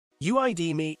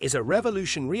UID.me is a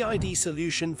revolutionary ID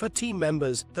solution for team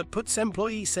members that puts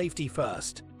employee safety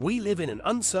first. We live in an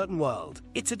uncertain world.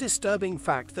 It's a disturbing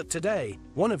fact that today,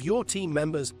 one of your team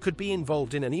members could be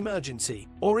involved in an emergency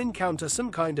or encounter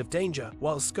some kind of danger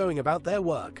whilst going about their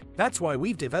work. That's why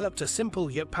we've developed a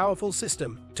simple yet powerful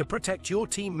system to protect your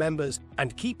team members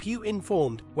and keep you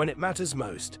informed when it matters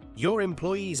most. Your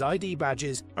employees' ID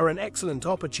badges are an excellent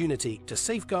opportunity to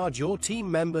safeguard your team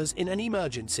members in an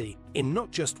emergency in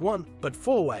not just one, but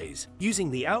 4 ways. Using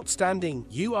the outstanding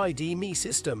UID.me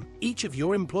system, each of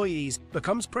your employees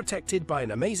becomes protected by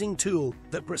an amazing tool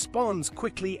that responds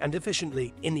quickly and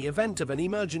efficiently in the event of an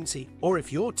emergency or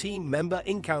if your team member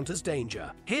encounters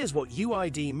danger. Here's what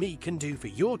UID.me can do for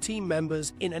your team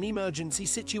members in an emergency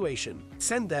situation.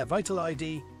 Send their vital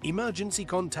ID, emergency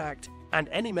contact, and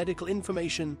any medical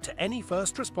information to any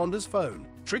first responder's phone.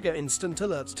 Trigger instant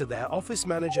alerts to their office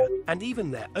manager and even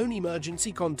their own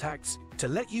emergency contacts to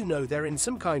let you know they're in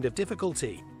some kind of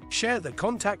difficulty. Share the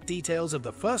contact details of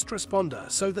the first responder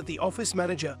so that the office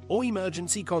manager or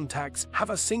emergency contacts have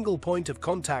a single point of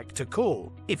contact to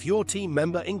call. If your team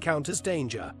member encounters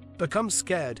danger, becomes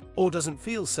scared, or doesn't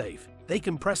feel safe, they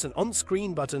can press an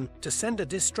on-screen button to send a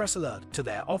distress alert to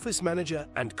their office manager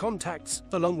and contacts,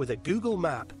 along with a Google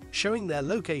map showing their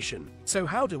location. So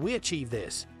how do we achieve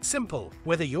this? Simple.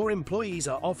 Whether your employees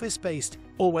are office-based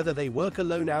or whether they work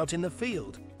alone out in the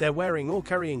field, they're wearing or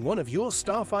carrying one of your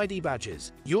staff ID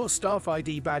badges. Your staff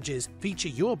ID badges feature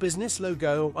your business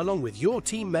logo along with your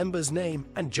team member's name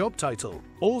and job title.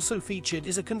 Also featured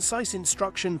is a concise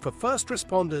instruction for first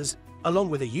responders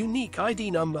along with a unique ID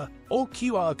number or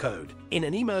QR code. In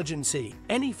an emergency,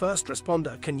 any first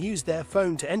responder can use their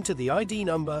phone to enter the ID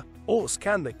number or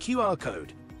scan the QR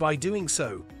code. By doing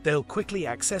so, they'll quickly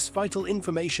access vital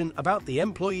information about the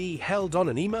employee held on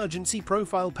an emergency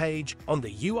profile page on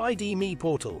the UID.me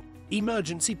portal.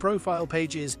 Emergency profile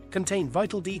pages contain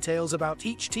vital details about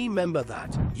each team member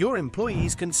that your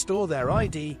employees can store their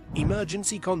ID,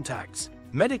 emergency contacts,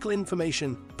 medical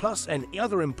information, plus any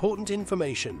other important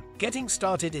information. Getting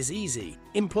started is easy.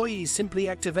 Employees simply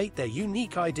activate their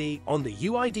unique ID on the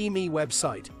UID.me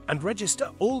website and register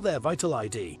all their vital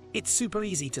ID. It's super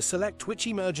easy to select which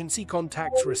emergency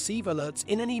contacts receive alerts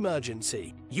in an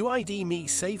emergency. UID.me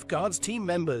safeguards team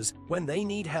members when they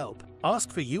need help.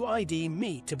 Ask for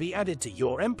UID.me to be added to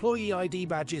your employee ID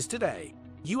badges today.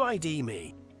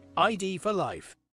 UID.me. ID for life.